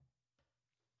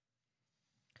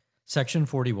Section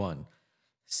 41,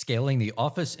 Scaling the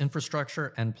Office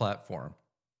Infrastructure and Platform.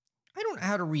 I don't know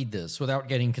how to read this without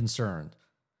getting concerned.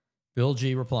 Bill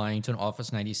G. replying to an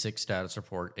Office 96 status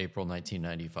report, April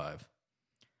 1995.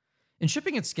 In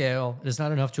shipping at scale, it is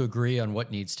not enough to agree on what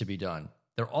needs to be done.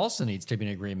 There also needs to be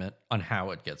an agreement on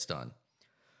how it gets done.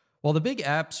 While the big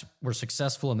apps were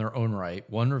successful in their own right,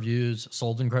 won reviews,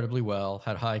 sold incredibly well,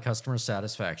 had high customer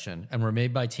satisfaction, and were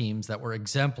made by teams that were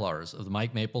exemplars of the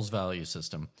Mike Maples value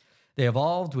system, they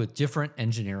evolved with different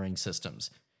engineering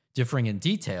systems. Differing in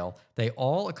detail, they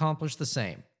all accomplished the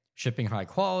same, shipping high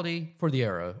quality for the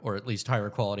era, or at least higher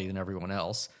quality than everyone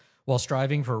else, while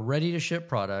striving for a ready-to-ship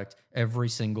product every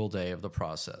single day of the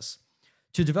process.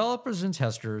 To developers and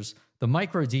testers, the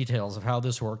micro details of how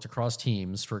this worked across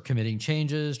teams for committing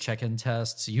changes, check-in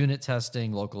tests, unit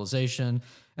testing, localization,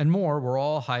 and more were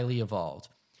all highly evolved.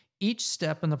 Each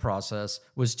step in the process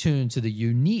was tuned to the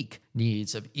unique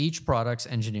needs of each product's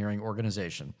engineering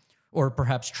organization, or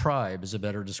perhaps tribe is a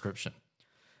better description.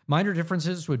 Minor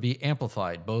differences would be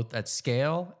amplified both at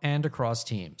scale and across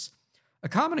teams. A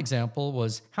common example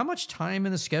was how much time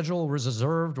in the schedule was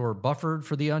reserved or buffered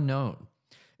for the unknown.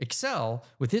 Excel,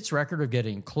 with its record of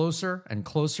getting closer and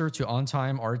closer to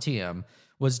on-time RTM,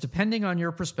 was, depending on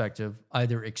your perspective,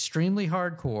 either extremely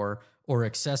hardcore or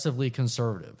excessively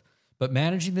conservative. But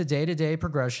managing the day-to-day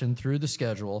progression through the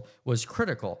schedule was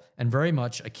critical and very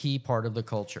much a key part of the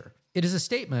culture. It is a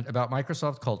statement about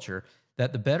Microsoft culture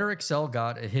that the better Excel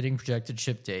got at hitting projected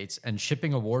ship dates and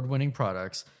shipping award-winning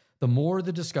products, the more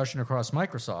the discussion across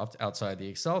Microsoft, outside the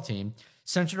Excel team,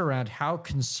 centered around how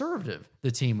conservative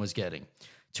the team was getting.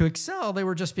 To Excel, they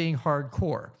were just being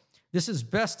hardcore. This is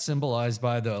best symbolized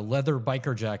by the leather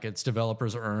biker jackets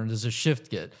developers earned as a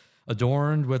shift kit,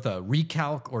 adorned with a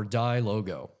recalc or die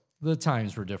logo. The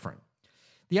times were different.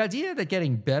 The idea that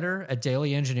getting better at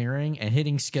daily engineering and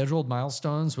hitting scheduled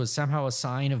milestones was somehow a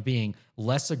sign of being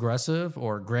less aggressive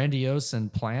or grandiose in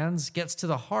plans gets to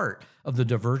the heart of the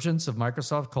divergence of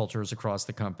Microsoft cultures across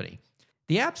the company.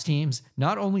 The apps teams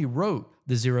not only wrote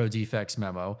the Zero Defects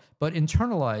memo, but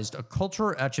internalized a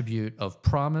cultural attribute of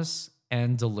promise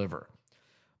and deliver.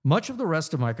 Much of the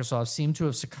rest of Microsoft seemed to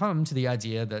have succumbed to the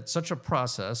idea that such a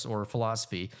process or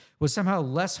philosophy was somehow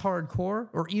less hardcore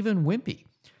or even wimpy.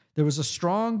 There was a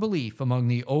strong belief among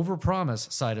the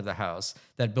overpromise side of the house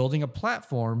that building a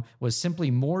platform was simply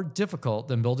more difficult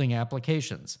than building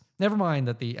applications. Never mind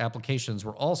that the applications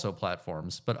were also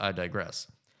platforms, but I digress.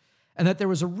 And that there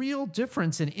was a real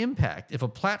difference in impact if a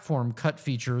platform cut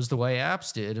features the way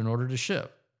apps did in order to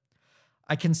ship.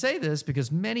 I can say this because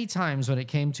many times when it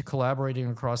came to collaborating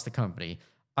across the company,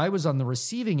 I was on the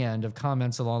receiving end of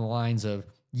comments along the lines of,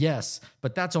 yes,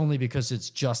 but that's only because it's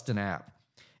just an app.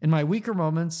 In my weaker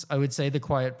moments, I would say the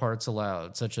quiet parts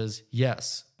aloud, such as,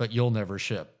 yes, but you'll never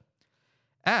ship.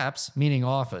 Apps, meaning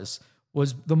Office,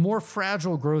 was the more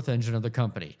fragile growth engine of the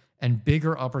company and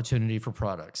bigger opportunity for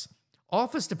products.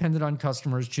 Office depended on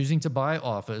customers choosing to buy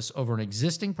Office over an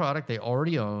existing product they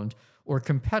already owned or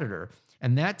competitor,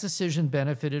 and that decision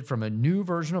benefited from a new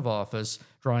version of Office,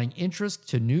 drawing interest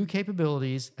to new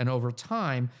capabilities, and over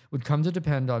time would come to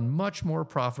depend on much more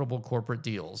profitable corporate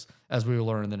deals, as we will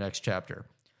learn in the next chapter.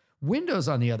 Windows,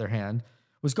 on the other hand,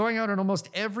 was going out on almost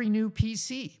every new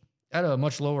PC, at a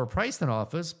much lower price than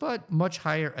Office, but much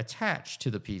higher attached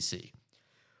to the PC.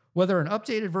 Whether an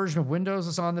updated version of Windows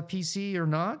was on the PC or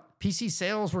not, PC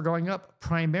sales were going up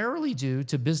primarily due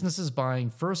to businesses buying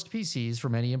first PCs for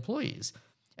many employees.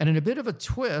 And in a bit of a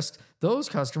twist, those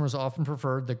customers often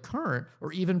preferred the current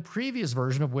or even previous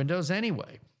version of Windows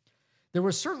anyway. There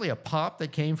was certainly a pop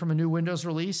that came from a new Windows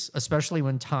release, especially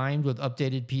when timed with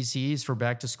updated PCs for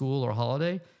back to school or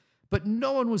holiday, but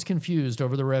no one was confused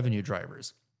over the revenue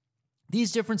drivers.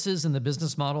 These differences in the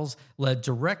business models led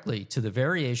directly to the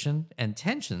variation and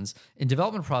tensions in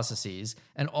development processes,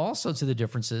 and also to the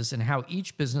differences in how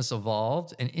each business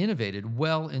evolved and innovated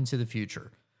well into the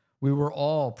future. We were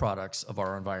all products of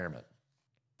our environment.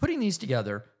 Putting these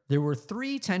together, there were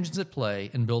three tensions at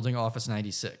play in building Office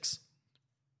 96.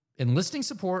 Enlisting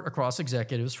support across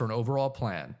executives for an overall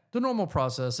plan, the normal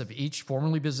process of each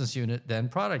formerly business unit, then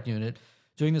product unit,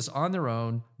 doing this on their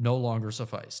own no longer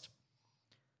sufficed.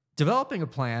 Developing a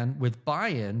plan with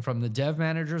buy-in from the dev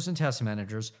managers and test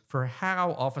managers for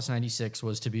how Office 96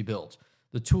 was to be built,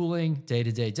 the tooling,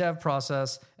 day-to-day dev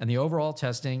process, and the overall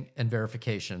testing and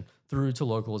verification through to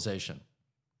localization.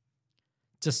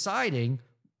 Deciding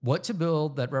what to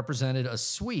build that represented a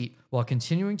suite while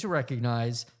continuing to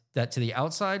recognize that to the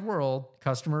outside world,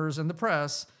 customers and the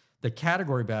press, the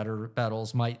category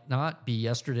battles might not be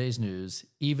yesterday's news,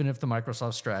 even if the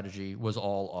Microsoft strategy was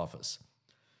all Office.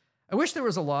 I wish there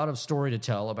was a lot of story to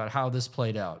tell about how this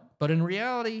played out, but in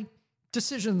reality,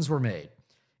 decisions were made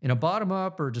in a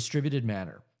bottom-up or distributed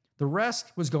manner. The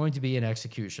rest was going to be in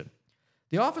execution.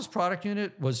 The Office product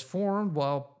unit was formed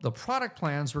while the product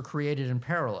plans were created in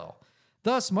parallel.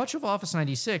 Thus, much of Office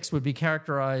 96 would be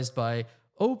characterized by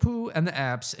OPU and the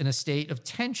apps in a state of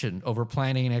tension over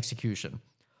planning and execution.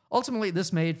 Ultimately,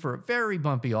 this made for a very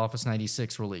bumpy Office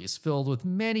 96 release filled with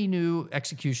many new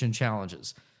execution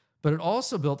challenges. But it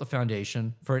also built the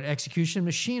foundation for an execution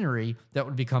machinery that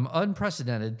would become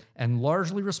unprecedented and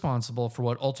largely responsible for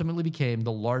what ultimately became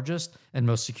the largest and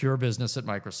most secure business at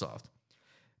Microsoft.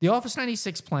 The Office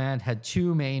 96 plan had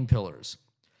two main pillars.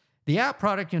 The app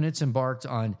product units embarked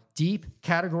on deep,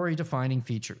 category-defining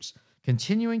features,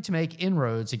 continuing to make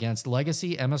inroads against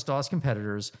legacy MS-DOS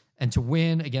competitors and to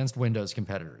win against Windows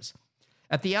competitors.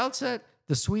 At the outset,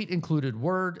 the suite included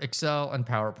Word, Excel, and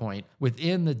PowerPoint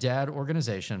within the DAD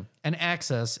organization and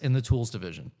Access in the Tools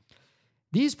division.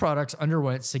 These products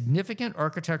underwent significant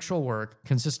architectural work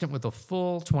consistent with a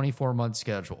full 24-month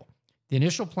schedule. The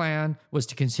initial plan was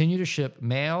to continue to ship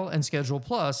Mail and Schedule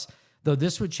Plus, though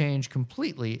this would change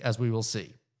completely as we will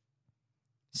see.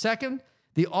 Second,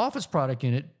 the Office product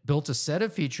unit built a set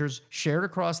of features shared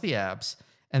across the apps,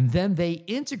 and then they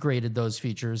integrated those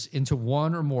features into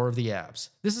one or more of the apps.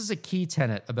 This is a key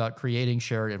tenet about creating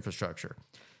shared infrastructure,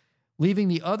 leaving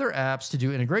the other apps to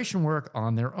do integration work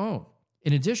on their own.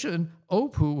 In addition,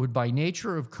 OPU would, by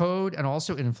nature of code and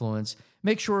also influence,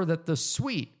 make sure that the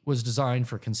suite was designed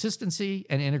for consistency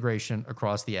and integration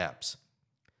across the apps.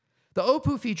 The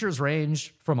OPU features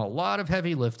range from a lot of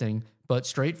heavy lifting, but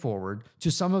straightforward,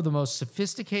 to some of the most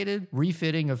sophisticated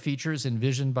refitting of features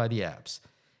envisioned by the apps.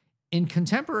 In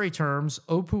contemporary terms,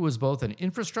 OPU was both an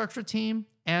infrastructure team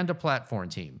and a platform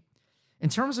team. In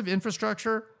terms of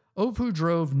infrastructure, OPU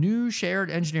drove new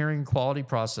shared engineering and quality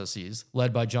processes,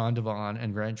 led by John Devon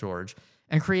and Grant George,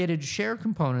 and created shared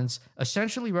components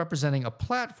essentially representing a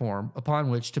platform upon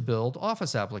which to build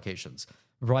Office applications,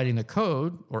 providing the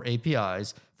code, or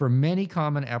APIs, for many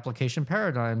common application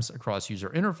paradigms across user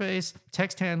interface,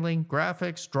 text handling,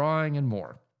 graphics, drawing, and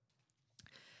more.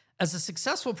 As a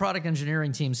successful product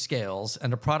engineering team scales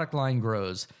and a product line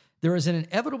grows, there is an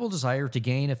inevitable desire to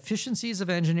gain efficiencies of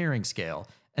engineering scale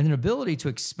and an ability to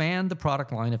expand the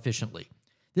product line efficiently.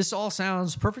 This all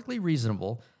sounds perfectly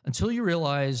reasonable until you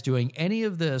realize doing any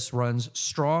of this runs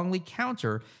strongly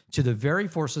counter to the very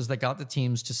forces that got the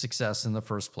teams to success in the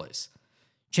first place.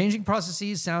 Changing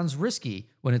processes sounds risky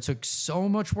when it took so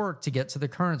much work to get to the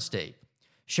current state.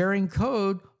 Sharing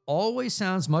code always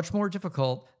sounds much more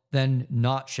difficult than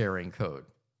not sharing code.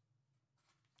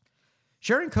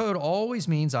 Sharing code always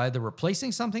means either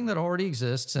replacing something that already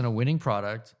exists in a winning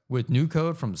product with new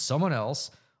code from someone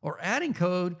else, or adding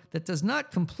code that does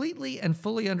not completely and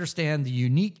fully understand the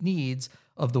unique needs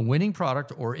of the winning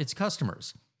product or its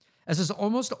customers. As is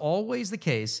almost always the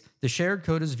case, the shared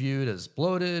code is viewed as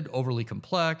bloated, overly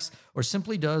complex, or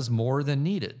simply does more than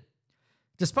needed.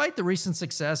 Despite the recent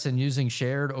success in using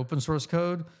shared open source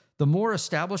code, the more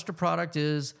established a product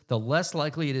is, the less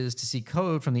likely it is to see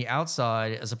code from the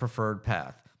outside as a preferred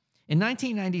path. In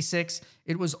 1996,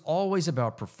 it was always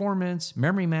about performance,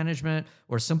 memory management,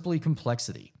 or simply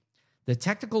complexity. The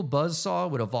technical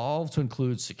buzzsaw would evolve to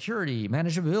include security,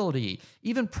 manageability,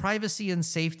 even privacy and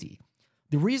safety.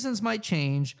 The reasons might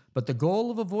change, but the goal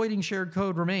of avoiding shared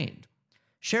code remained.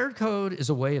 Shared code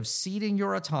is a way of ceding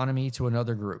your autonomy to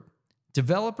another group.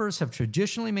 Developers have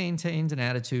traditionally maintained an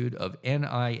attitude of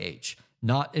NIH,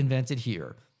 not invented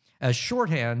here, as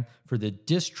shorthand for the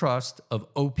distrust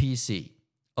of OPC,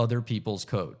 other people's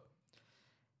code.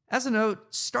 As a note,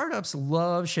 startups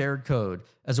love shared code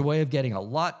as a way of getting a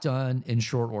lot done in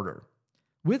short order.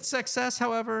 With success,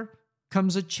 however,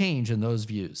 comes a change in those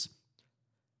views.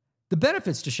 The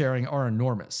benefits to sharing are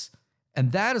enormous,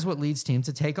 and that is what leads teams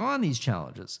to take on these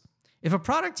challenges. If a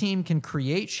product team can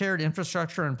create shared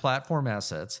infrastructure and platform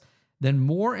assets, then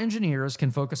more engineers can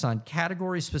focus on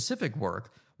category-specific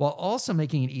work while also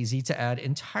making it easy to add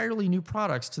entirely new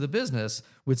products to the business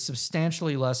with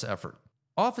substantially less effort.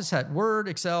 Office had Word,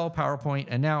 Excel, PowerPoint,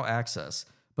 and now Access,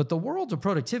 but the world of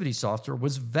productivity software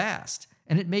was vast,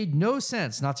 and it made no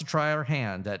sense not to try our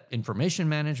hand at information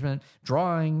management,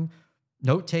 drawing,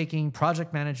 note-taking,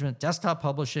 project management, desktop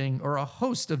publishing, or a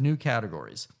host of new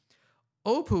categories.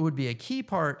 OPU would be a key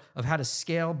part of how to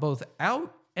scale both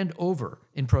out and over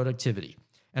in productivity,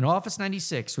 and Office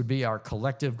 96 would be our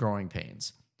collective growing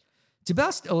pains. To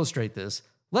best illustrate this,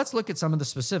 let's look at some of the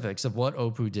specifics of what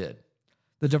OPU did.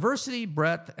 The diversity,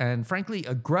 breadth, and frankly,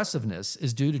 aggressiveness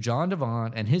is due to John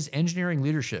Devon and his engineering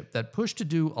leadership that pushed to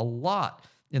do a lot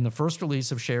in the first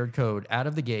release of shared code out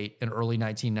of the gate in early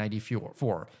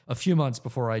 1994, a few months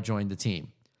before I joined the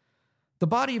team. The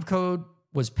body of code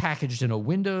was packaged in a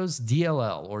Windows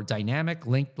DLL, or Dynamic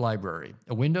Linked Library,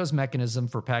 a Windows mechanism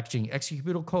for packaging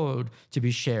executable code to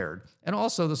be shared, and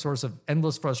also the source of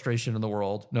endless frustration in the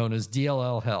world known as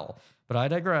DLL hell. But I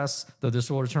digress, though this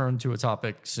will return to a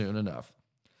topic soon enough.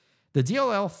 The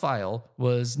DLL file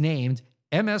was named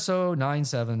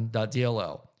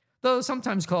MSO97.dll, though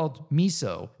sometimes called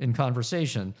MISO in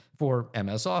conversation for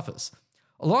MS Office.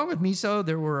 Along with MISO,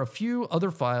 there were a few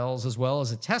other files as well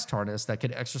as a test harness that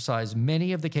could exercise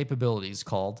many of the capabilities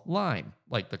called Lime,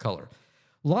 like the color.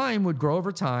 Lime would grow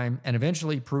over time and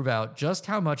eventually prove out just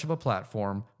how much of a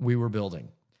platform we were building.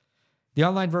 The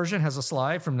online version has a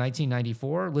slide from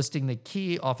 1994 listing the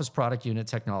key Office product unit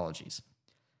technologies.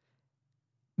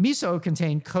 MISO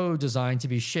contained code designed to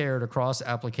be shared across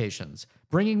applications,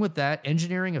 bringing with that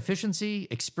engineering efficiency,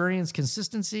 experience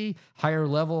consistency, higher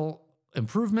level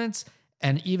improvements,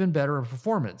 and even better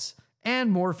performance, and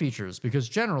more features, because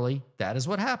generally, that is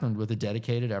what happened with a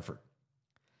dedicated effort.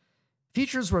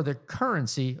 Features were the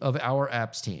currency of our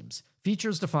apps teams.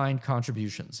 Features defined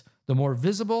contributions. The more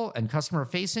visible and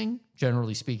customer-facing,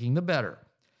 generally speaking, the better.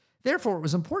 Therefore, it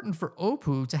was important for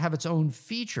OPU to have its own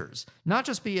features, not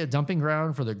just be a dumping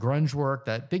ground for the grunge work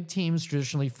that big teams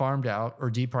traditionally farmed out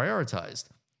or deprioritized.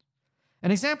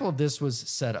 An example of this was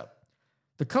setup,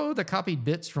 the code that copied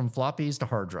bits from floppies to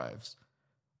hard drives.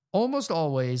 Almost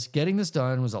always, getting this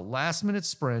done was a last-minute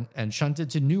sprint and shunted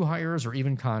to new hires or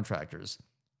even contractors.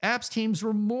 Apps teams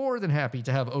were more than happy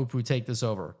to have OPU take this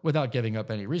over, without giving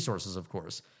up any resources, of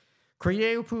course.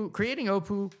 Creating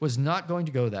OPU was not going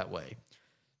to go that way.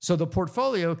 So the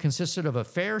portfolio consisted of a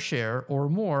fair share or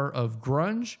more of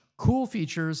grunge, cool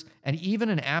features, and even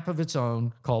an app of its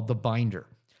own called the Binder.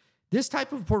 This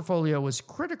type of portfolio was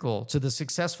critical to the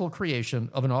successful creation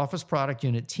of an Office product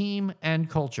unit team and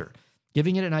culture,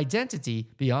 giving it an identity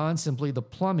beyond simply the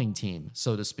plumbing team,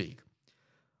 so to speak.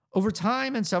 Over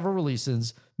time and several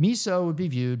releases, MISO would be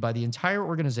viewed by the entire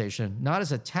organization not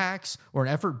as a tax or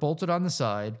an effort bolted on the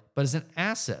side, but as an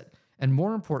asset, and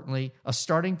more importantly, a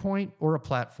starting point or a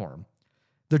platform.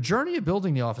 The journey of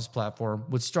building the Office platform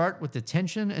would start with the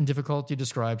tension and difficulty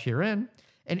described herein,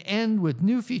 and end with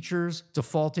new features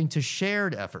defaulting to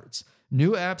shared efforts,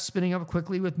 new apps spinning up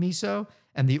quickly with MISO,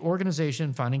 and the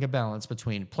organization finding a balance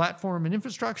between platform and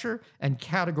infrastructure and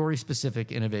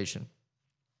category-specific innovation.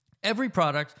 Every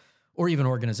product or even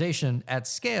organization at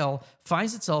scale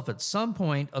finds itself at some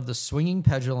point of the swinging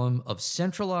pendulum of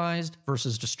centralized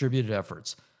versus distributed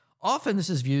efforts. Often this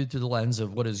is viewed through the lens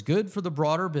of what is good for the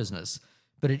broader business,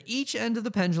 but at each end of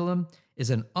the pendulum is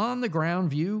an on-the-ground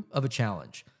view of a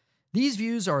challenge. These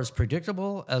views are as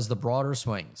predictable as the broader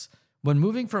swings. When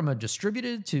moving from a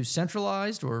distributed to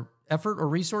centralized or effort or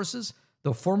resources,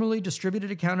 the formerly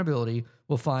distributed accountability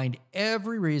will find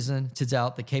every reason to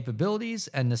doubt the capabilities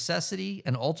and necessity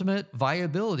and ultimate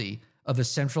viability of a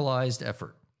centralized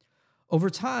effort. Over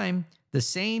time, the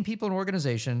same people and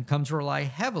organization come to rely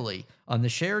heavily on the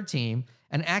shared team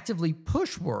and actively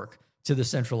push work to the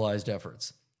centralized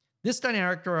efforts. This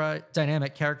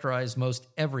dynamic characterized most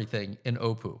everything in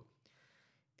OPU.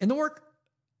 In the work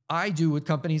I do with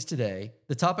companies today,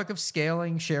 the topic of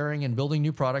scaling, sharing, and building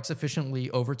new products efficiently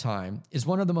over time is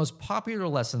one of the most popular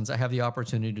lessons I have the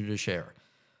opportunity to share.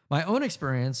 My own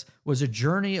experience was a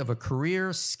journey of a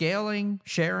career scaling,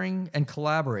 sharing, and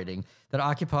collaborating that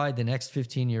occupied the next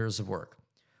 15 years of work.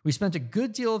 We spent a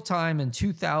good deal of time in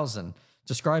 2000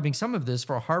 describing some of this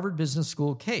for a Harvard Business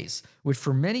School case, which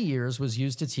for many years was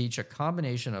used to teach a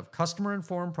combination of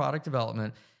customer-informed product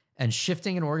development and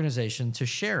shifting an organization to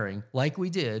sharing like we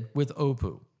did with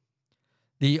OPU.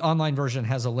 The online version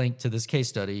has a link to this case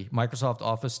study, Microsoft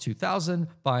Office 2000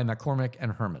 by McCormick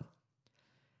and Herman.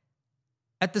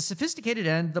 At the sophisticated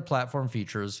end of the platform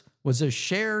features was a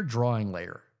shared drawing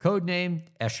layer, codenamed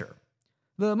Escher.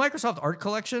 The Microsoft Art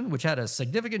Collection, which had a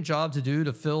significant job to do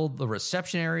to fill the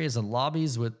reception areas and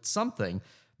lobbies with something,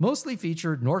 mostly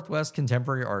featured Northwest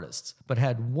contemporary artists, but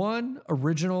had one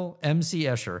original MC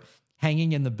Escher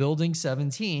hanging in the Building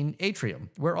 17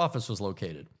 atrium, where Office was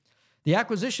located. The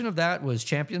acquisition of that was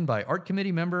championed by Art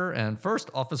Committee member and first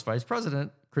Office Vice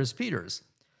President, Chris Peters.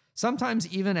 Sometimes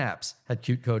even apps had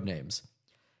cute code names.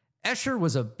 Escher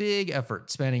was a big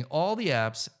effort spanning all the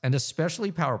apps and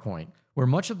especially PowerPoint, where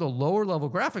much of the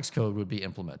lower-level graphics code would be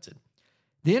implemented.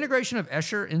 The integration of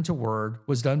Escher into Word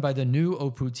was done by the new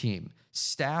OPU team,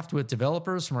 staffed with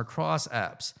developers from across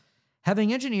apps.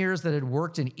 Having engineers that had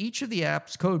worked in each of the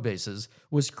app's code bases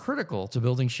was critical to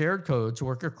building shared code to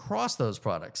work across those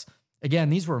products. Again,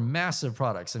 these were massive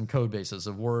products and code bases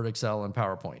of Word, Excel, and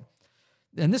PowerPoint.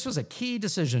 And this was a key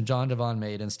decision John Devon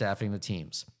made in staffing the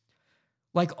teams.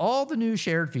 Like all the new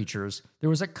shared features, there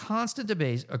was a constant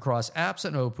debate across apps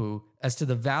and OPU as to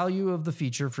the value of the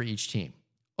feature for each team.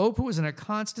 OPU was in a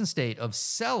constant state of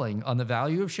selling on the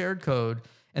value of shared code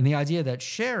and the idea that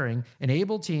sharing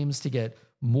enabled teams to get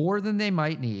more than they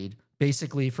might need,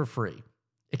 basically for free.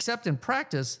 Except in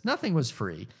practice, nothing was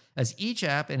free, as each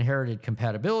app inherited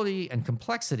compatibility and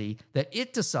complexity that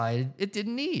it decided it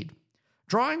didn't need.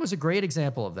 Drawing was a great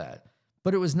example of that,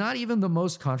 but it was not even the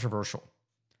most controversial.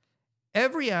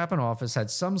 Every app in Office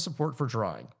had some support for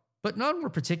drawing, but none were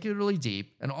particularly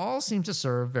deep, and all seemed to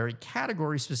serve very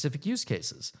category-specific use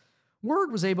cases.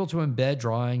 Word was able to embed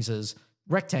drawings as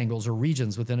rectangles or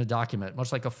regions within a document,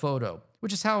 much like a photo,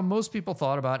 which is how most people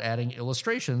thought about adding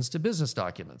illustrations to business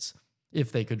documents,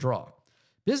 if they could draw.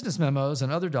 Business memos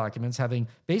and other documents having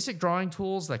basic drawing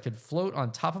tools that could float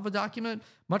on top of a document,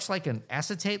 much like an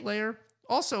acetate layer,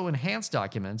 also enhanced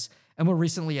documents and were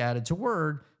recently added to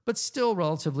Word, but still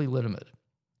relatively limited.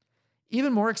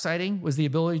 Even more exciting was the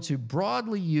ability to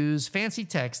broadly use fancy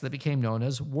text that became known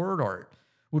as word art,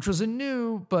 which was a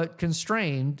new but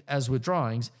constrained, as with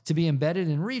drawings, to be embedded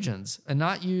in regions and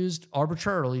not used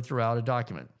arbitrarily throughout a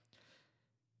document.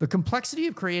 The complexity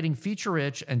of creating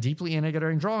feature-rich and deeply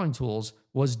integrating drawing tools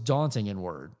was daunting in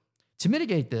Word. To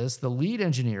mitigate this, the lead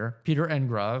engineer, Peter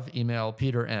Engrave, email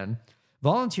Peter N.,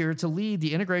 volunteered to lead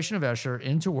the integration of Escher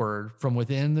into Word from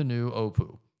within the new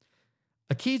OPU.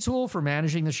 A key tool for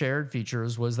managing the shared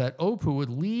features was that OPU would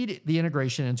lead the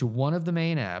integration into one of the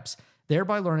main apps,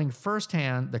 thereby learning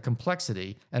firsthand the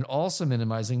complexity and also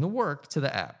minimizing the work to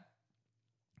the app.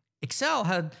 Excel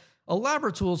had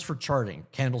elaborate tools for charting,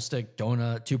 candlestick,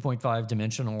 donut, 2.5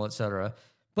 dimensional, etc.,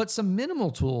 but some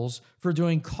minimal tools for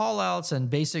doing callouts and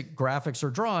basic graphics or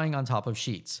drawing on top of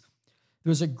sheets.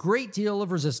 There was a great deal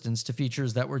of resistance to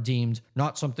features that were deemed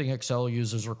not something Excel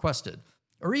users requested,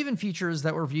 or even features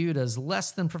that were viewed as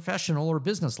less than professional or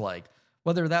businesslike.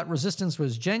 Whether that resistance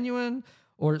was genuine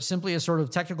or simply a sort of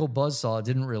technical buzzsaw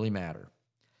didn't really matter.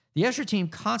 The Escher team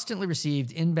constantly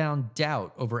received inbound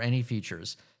doubt over any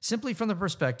features, simply from the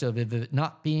perspective of it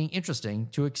not being interesting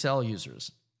to Excel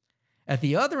users. At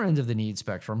the other end of the need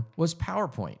spectrum was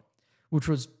PowerPoint, which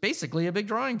was basically a big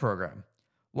drawing program.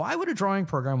 Why would a drawing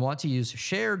program want to use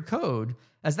shared code,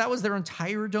 as that was their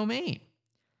entire domain?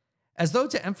 As though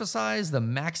to emphasize the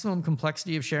maximum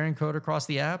complexity of sharing code across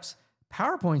the apps,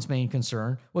 PowerPoint's main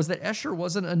concern was that Escher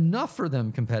wasn't enough for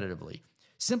them competitively,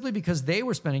 simply because they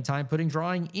were spending time putting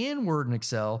drawing in Word and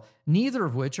Excel, neither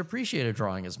of which appreciated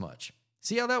drawing as much.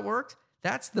 See how that worked?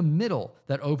 That's the middle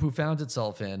that OPU found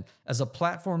itself in as a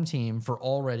platform team for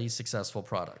already successful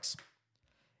products.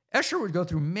 Escher would go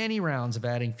through many rounds of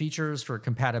adding features for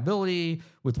compatibility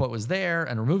with what was there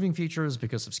and removing features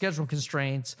because of schedule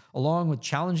constraints, along with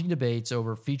challenging debates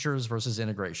over features versus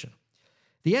integration.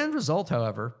 The end result,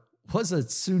 however, was a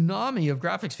tsunami of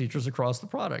graphics features across the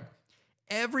product.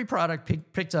 Every product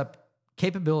picked up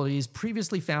capabilities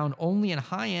previously found only in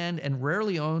high-end and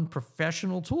rarely owned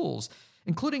professional tools,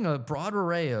 including a broad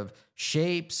array of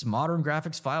shapes, modern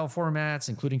graphics file formats,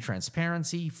 including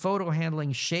transparency, photo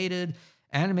handling, shaded,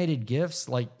 animated GIFs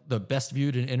like the best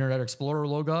viewed in Internet Explorer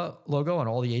logo on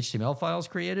all the HTML files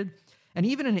created, and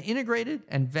even an integrated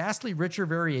and vastly richer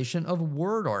variation of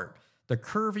word art, the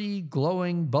curvy,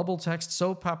 glowing bubble text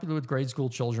so popular with grade school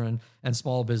children and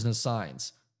small business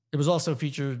signs. It was also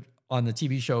featured on the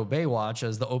TV show Baywatch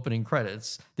as the opening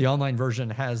credits. The online version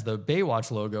has the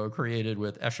Baywatch logo created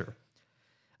with Escher.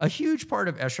 A huge part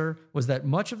of Escher was that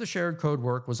much of the shared code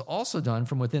work was also done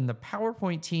from within the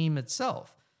PowerPoint team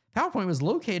itself. PowerPoint was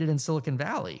located in Silicon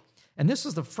Valley, and this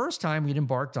was the first time we'd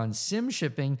embarked on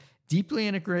sim-shipping deeply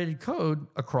integrated code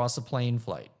across a plane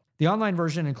flight. The online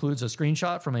version includes a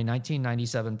screenshot from a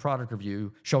 1997 product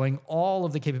review showing all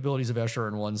of the capabilities of Escher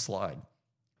in one slide.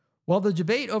 While the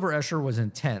debate over Escher was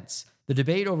intense, the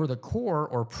debate over the core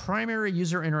or primary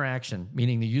user interaction,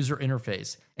 meaning the user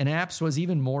interface, in apps was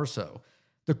even more so.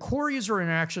 The core user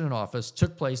interaction in Office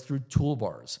took place through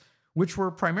toolbars, which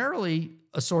were primarily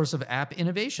a source of app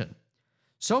innovation.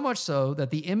 So much so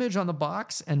that the image on the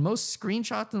box and most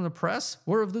screenshots in the press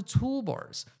were of the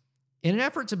toolbars. In an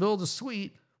effort to build a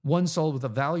suite, one sold with a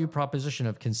value proposition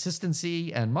of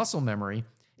consistency and muscle memory,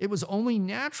 it was only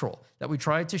natural that we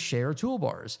tried to share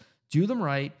toolbars, do them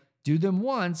right, do them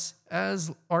once,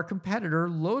 as our competitor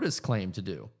Lotus claimed to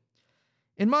do.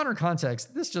 In modern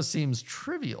context, this just seems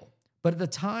trivial, but at the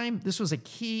time, this was a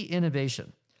key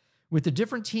innovation. With the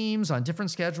different teams on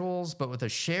different schedules, but with a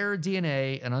shared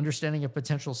DNA and understanding of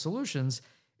potential solutions,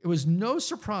 it was no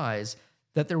surprise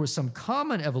that there was some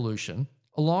common evolution,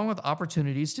 along with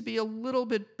opportunities to be a little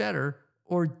bit better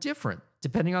or different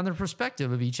depending on the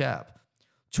perspective of each app.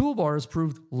 Toolbars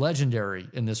proved legendary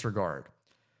in this regard.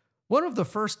 One of the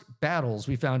first battles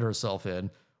we found ourselves in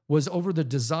was over the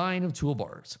design of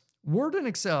toolbars. Word and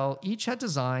Excel each had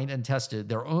designed and tested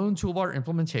their own toolbar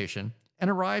implementation and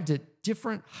arrived at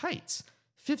different heights,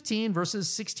 15 versus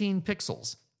 16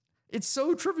 pixels. It's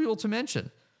so trivial to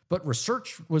mention, but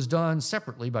research was done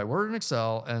separately by Word and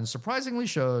Excel and surprisingly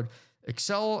showed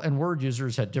Excel and Word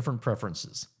users had different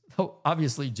preferences, though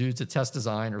obviously due to test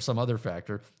design or some other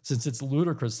factor, since it's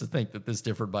ludicrous to think that this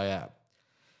differed by app.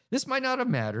 This might not have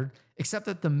mattered, except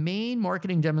that the main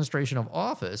marketing demonstration of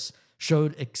Office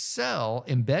showed Excel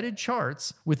embedded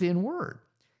charts within Word.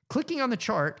 Clicking on the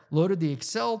chart loaded the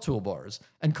Excel toolbars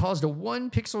and caused a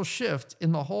 1-pixel shift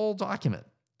in the whole document.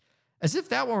 As if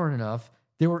that weren't enough,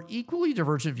 there were equally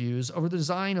divergent views over the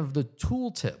design of the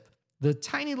tooltip, the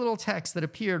tiny little text that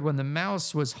appeared when the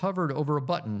mouse was hovered over a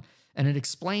button and it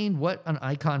explained what an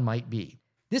icon might be.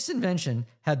 This invention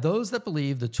had those that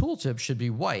believed the tooltip should be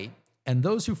white and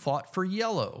those who fought for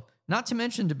yellow, not to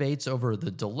mention debates over the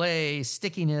delay,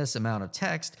 stickiness, amount of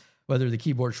text, whether the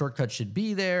keyboard shortcut should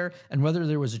be there, and whether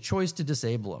there was a choice to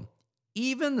disable them.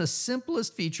 Even the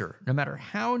simplest feature, no matter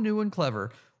how new and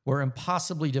clever, were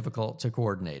impossibly difficult to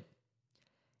coordinate.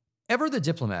 Ever the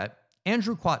diplomat,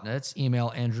 Andrew Quatnetz,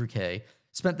 email Andrew K.,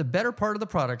 spent the better part of the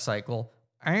product cycle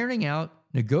ironing out,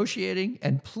 negotiating,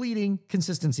 and pleading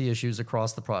consistency issues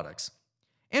across the products.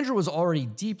 Andrew was already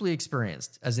deeply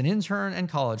experienced as an intern and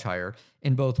college hire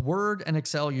in both Word and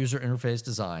Excel user interface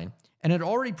design, and had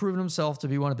already proven himself to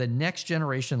be one of the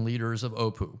next-generation leaders of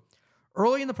OPU.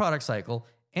 Early in the product cycle,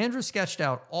 Andrew sketched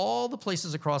out all the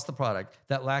places across the product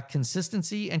that lacked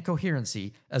consistency and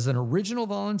coherency as an original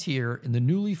volunteer in the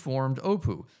newly formed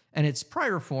OPU, and its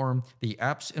prior form, the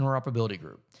Apps Interoperability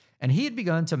Group. And he had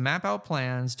begun to map out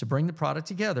plans to bring the product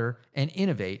together and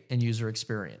innovate in user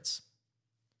experience.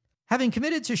 Having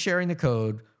committed to sharing the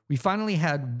code, we finally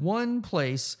had one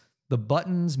place, the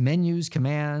buttons, menus,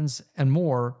 commands, and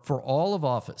more for all of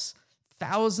Office.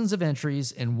 Thousands of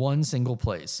entries in one single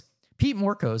place. Pete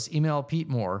Morkos, email Pete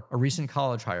Moore, a recent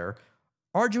college hire,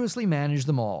 arduously managed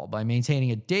them all by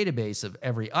maintaining a database of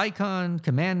every icon,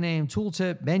 command name,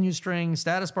 tooltip, menu string,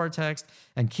 status bar text,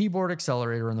 and keyboard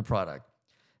accelerator in the product.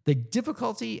 The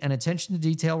difficulty and attention to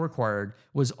detail required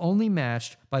was only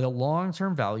matched by the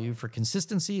long-term value for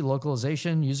consistency,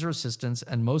 localization, user assistance,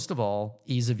 and most of all,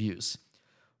 ease of use.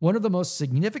 One of the most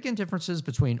significant differences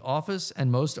between Office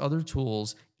and most other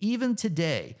tools, even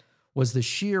today, was the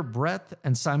sheer breadth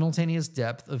and simultaneous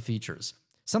depth of features,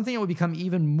 something that would become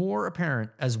even more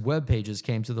apparent as web pages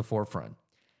came to the forefront.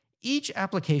 Each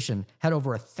application had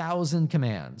over 1,000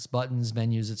 commands, buttons,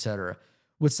 menus, etc.,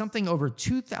 with something over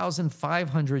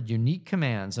 2,500 unique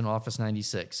commands in Office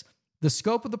 96. The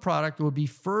scope of the product would be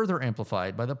further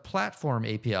amplified by the platform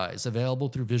APIs available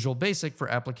through Visual Basic for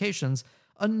applications,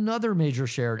 another major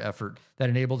shared effort that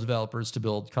enabled developers to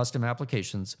build custom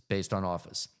applications based on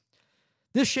Office.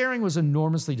 This sharing was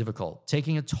enormously difficult,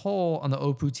 taking a toll on the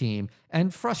OPU team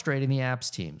and frustrating the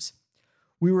apps teams.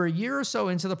 We were a year or so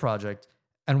into the project,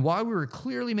 and while we were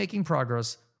clearly making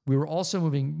progress, we were also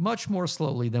moving much more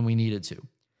slowly than we needed to.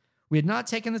 We had not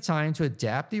taken the time to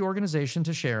adapt the organization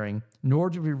to sharing, nor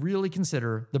did we really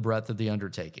consider the breadth of the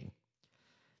undertaking.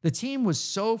 The team was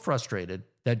so frustrated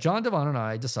that John Devon and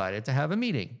I decided to have a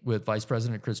meeting with Vice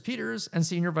President Chris Peters and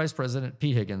Senior Vice President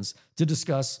Pete Higgins to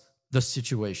discuss the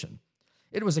situation.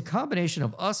 It was a combination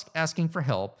of us asking for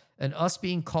help and us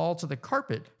being called to the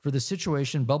carpet for the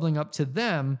situation bubbling up to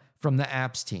them from the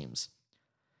apps teams.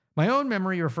 My own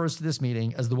memory refers to this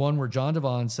meeting as the one where John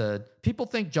Devon said, "People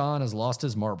think John has lost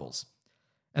his marbles."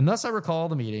 And thus I recall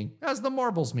the meeting as the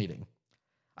marbles meeting.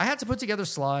 I had to put together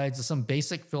slides of some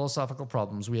basic philosophical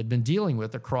problems we had been dealing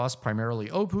with across primarily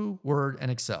OPU, Word, and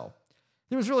Excel.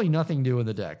 There was really nothing new in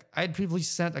the deck. I had previously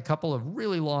sent a couple of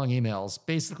really long emails,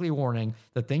 basically warning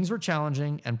that things were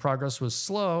challenging and progress was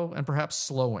slow and perhaps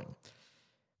slowing.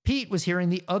 Pete was hearing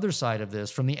the other side of this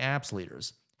from the apps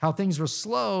leaders, how things were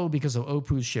slow because of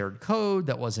OPU's shared code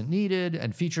that wasn't needed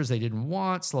and features they didn't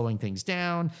want, slowing things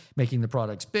down, making the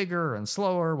products bigger and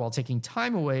slower while taking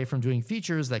time away from doing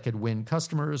features that could win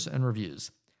customers and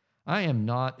reviews. I am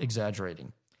not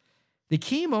exaggerating. The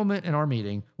key moment in our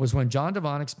meeting was when John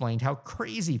Devon explained how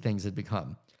crazy things had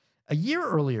become. A year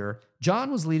earlier,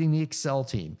 John was leading the Excel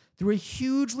team through a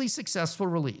hugely successful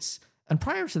release, and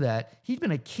prior to that, he'd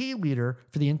been a key leader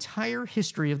for the entire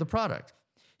history of the product.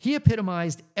 He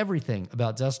epitomized everything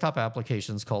about desktop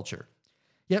applications culture.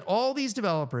 Yet all these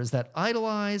developers that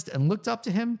idolized and looked up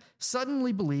to him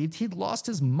suddenly believed he'd lost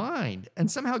his mind and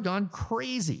somehow gone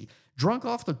crazy, drunk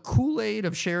off the Kool-Aid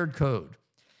of shared code.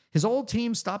 His old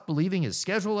team stopped believing his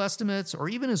schedule estimates or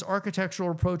even his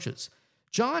architectural approaches.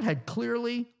 John had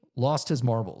clearly lost his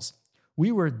marbles.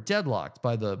 We were deadlocked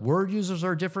by the Word users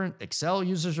are different, Excel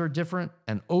users are different,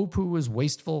 and OPU is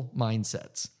wasteful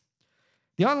mindsets.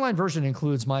 The online version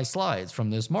includes my slides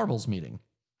from this marbles meeting.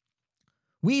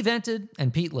 We vented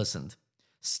and Pete listened.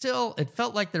 Still, it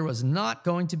felt like there was not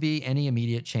going to be any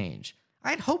immediate change.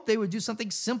 I had hoped they would do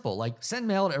something simple, like send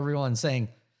mail to everyone saying,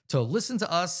 to listen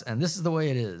to us, and this is the way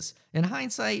it is. In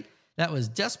hindsight, that was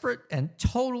desperate and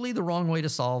totally the wrong way to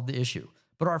solve the issue,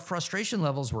 but our frustration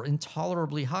levels were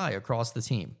intolerably high across the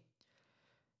team.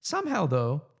 Somehow,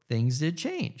 though, things did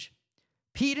change.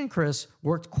 Pete and Chris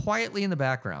worked quietly in the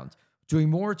background, doing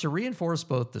more to reinforce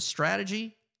both the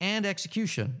strategy and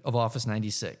execution of Office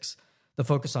 96. The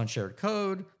focus on shared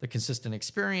code, the consistent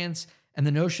experience, and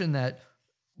the notion that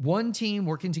one team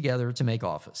working together to make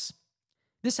Office.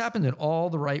 This happened in all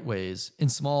the right ways in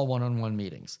small one-on-one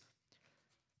meetings.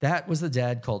 That was the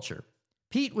dad culture.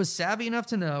 Pete was savvy enough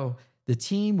to know the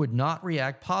team would not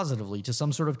react positively to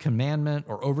some sort of commandment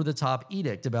or over-the-top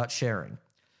edict about sharing.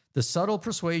 The subtle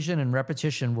persuasion and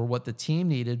repetition were what the team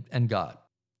needed and got.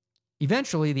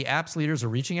 Eventually, the apps leaders are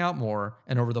reaching out more,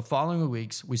 and over the following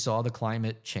weeks, we saw the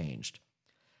climate changed.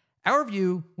 Our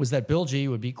view was that Bill G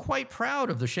would be quite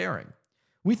proud of the sharing.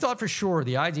 We thought for sure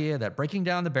the idea that breaking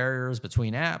down the barriers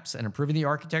between apps and improving the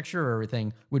architecture of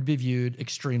everything would be viewed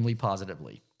extremely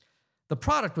positively. The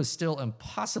product was still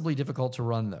impossibly difficult to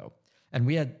run, though, and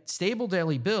we had stable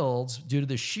daily builds due to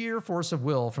the sheer force of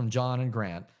will from John and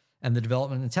Grant and the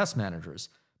development and test managers.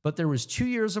 But there was 2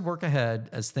 years of work ahead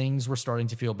as things were starting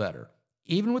to feel better.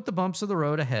 Even with the bumps of the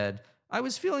road ahead, I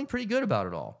was feeling pretty good about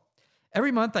it all.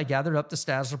 Every month, I gathered up the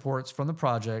status reports from the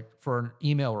project for an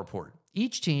email report.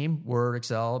 Each team, Word,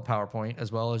 Excel, PowerPoint,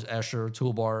 as well as Escher,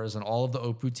 Toolbars, and all of the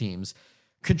OPU teams,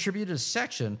 contributed a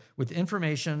section with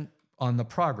information on the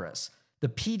progress, the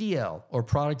PDL, or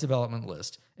Product Development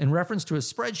List, in reference to a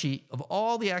spreadsheet of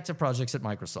all the active projects at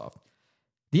Microsoft.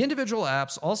 The individual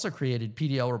apps also created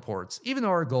PDL reports, even though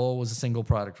our goal was a single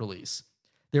product release.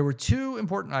 There were 2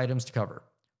 important items to cover.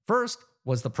 First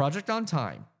was the project on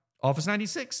time. Office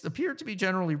 96 appeared to be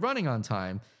generally running on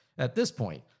time at this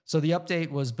point, so the update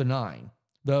was benign,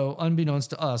 though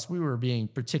unbeknownst to us, we were being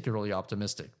particularly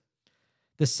optimistic.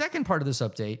 The second part of this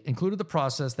update included the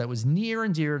process that was near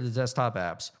and dear to the desktop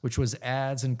apps, which was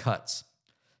adds and cuts.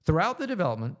 Throughout the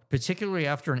development, particularly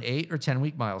after an 8 or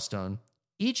 10-week milestone,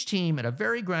 each team at a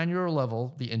very granular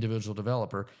level, the individual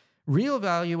developer,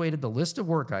 reevaluated the list of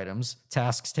work items,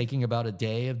 tasks taking about a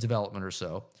day of development or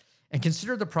so, and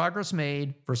considered the progress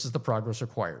made versus the progress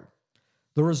required.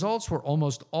 The results were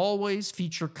almost always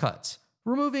feature cuts,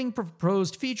 removing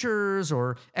proposed features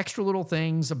or extra little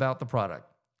things about the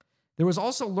product. There was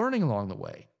also learning along the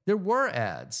way. There were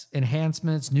adds,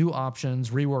 enhancements, new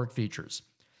options, reworked features.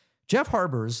 Jeff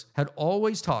Harbers had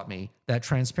always taught me that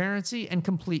transparency and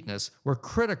completeness were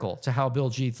critical to how Bill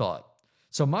G thought.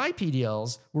 So my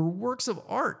PDLs were works of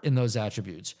art in those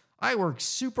attributes. I worked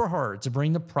super hard to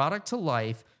bring the product to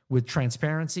life with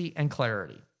transparency and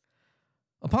clarity.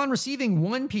 Upon receiving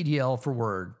one PDL for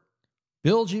Word,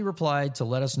 Bill G replied to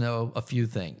let us know a few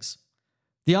things.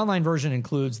 The online version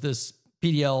includes this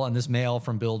PDL and this mail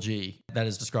from Bill G that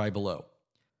is described below.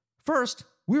 First,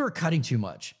 we were cutting too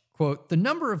much. Quote, "The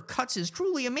number of cuts is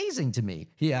truly amazing to me,"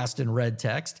 he asked in red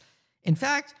text. In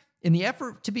fact, in the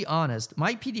effort to be honest,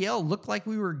 my PDL looked like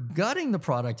we were gutting the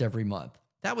product every month.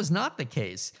 That was not the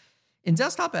case. In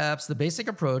desktop apps, the basic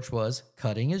approach was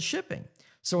cutting is shipping.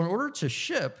 So in order to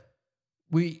ship,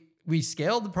 we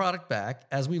scaled the product back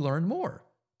as we learned more.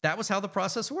 That was how the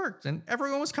process worked, and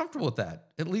everyone was comfortable with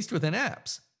that, at least within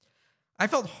apps. I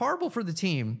felt horrible for the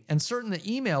team and certain that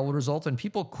email would result in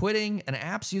people quitting and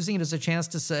apps using it as a chance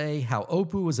to say how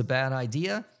OPU was a bad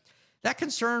idea. That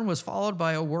concern was followed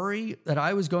by a worry that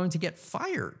I was going to get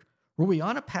fired. Were we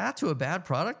on a path to a bad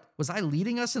product? Was I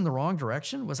leading us in the wrong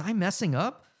direction? Was I messing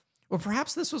up? Or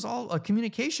perhaps this was all a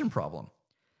communication problem.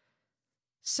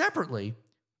 Separately,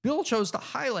 Bill chose to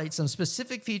highlight some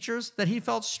specific features that he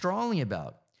felt strongly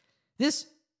about. This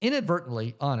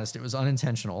inadvertently, honest, it was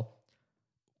unintentional,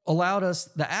 allowed us,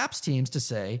 the apps teams, to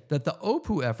say that the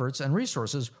OPU efforts and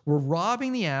resources were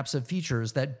robbing the apps of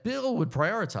features that Bill would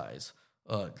prioritize.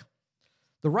 Ugh.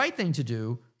 The right thing to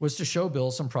do was to show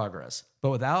Bill some progress, but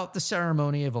without the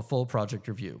ceremony of a full project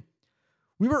review.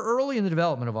 We were early in the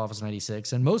development of Office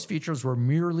 96, and most features were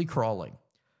merely crawling.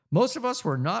 Most of us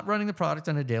were not running the product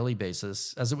on a daily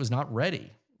basis, as it was not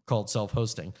ready, called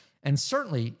self-hosting, and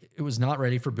certainly it was not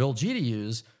ready for Bill G to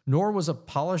use, nor was a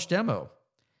polished demo.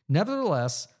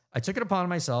 Nevertheless, I took it upon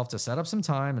myself to set up some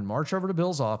time and march over to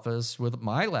Bill's office with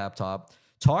my laptop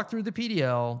talk through the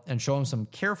PDL, and show him some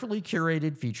carefully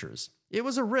curated features. It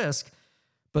was a risk,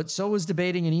 but so was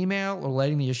debating an email or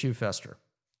letting the issue fester.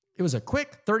 It was a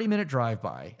quick 30-minute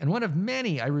drive-by, and one of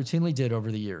many I routinely did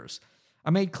over the years. I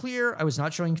made clear I was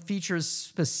not showing features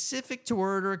specific to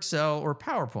Word or Excel or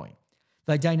PowerPoint.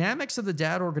 The dynamics of the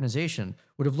data organization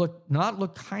would have not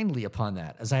looked kindly upon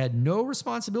that, as I had no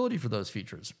responsibility for those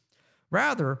features.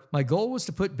 Rather, my goal was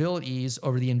to put Bill at ease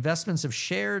over the investments of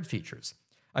shared features.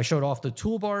 I showed off the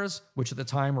toolbars, which at the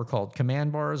time were called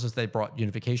command bars, as they brought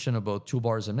unification of both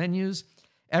toolbars and menus.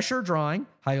 Escher drawing,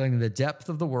 highlighting the depth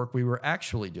of the work we were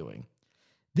actually doing.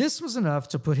 This was enough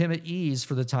to put him at ease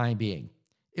for the time being.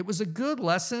 It was a good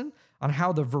lesson on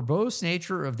how the verbose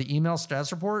nature of the email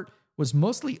status report was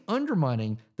mostly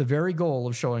undermining the very goal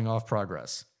of showing off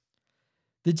progress.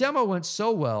 The demo went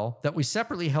so well that we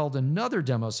separately held another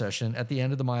demo session at the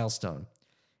end of the milestone.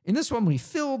 In this one, we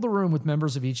filled the room with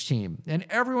members of each team, and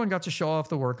everyone got to show off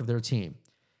the work of their team.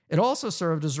 It also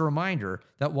served as a reminder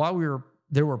that while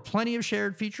there were plenty of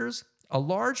shared features, a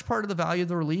large part of the value of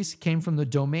the release came from the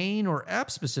domain or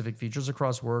app-specific features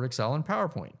across Word, Excel, and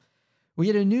PowerPoint. We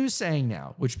had a new saying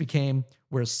now, which became,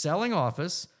 we're selling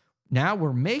Office, now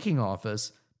we're making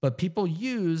Office, but people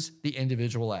use the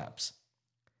individual apps.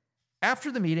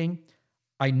 After the meeting,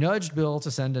 I nudged Bill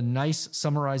to send a nice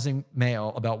summarizing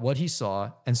mail about what he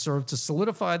saw and served to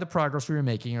solidify the progress we were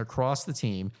making across the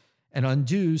team and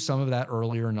undo some of that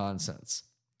earlier nonsense.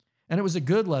 And it was a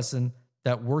good lesson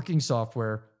that working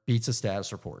software beats a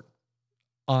status report.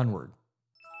 Onward.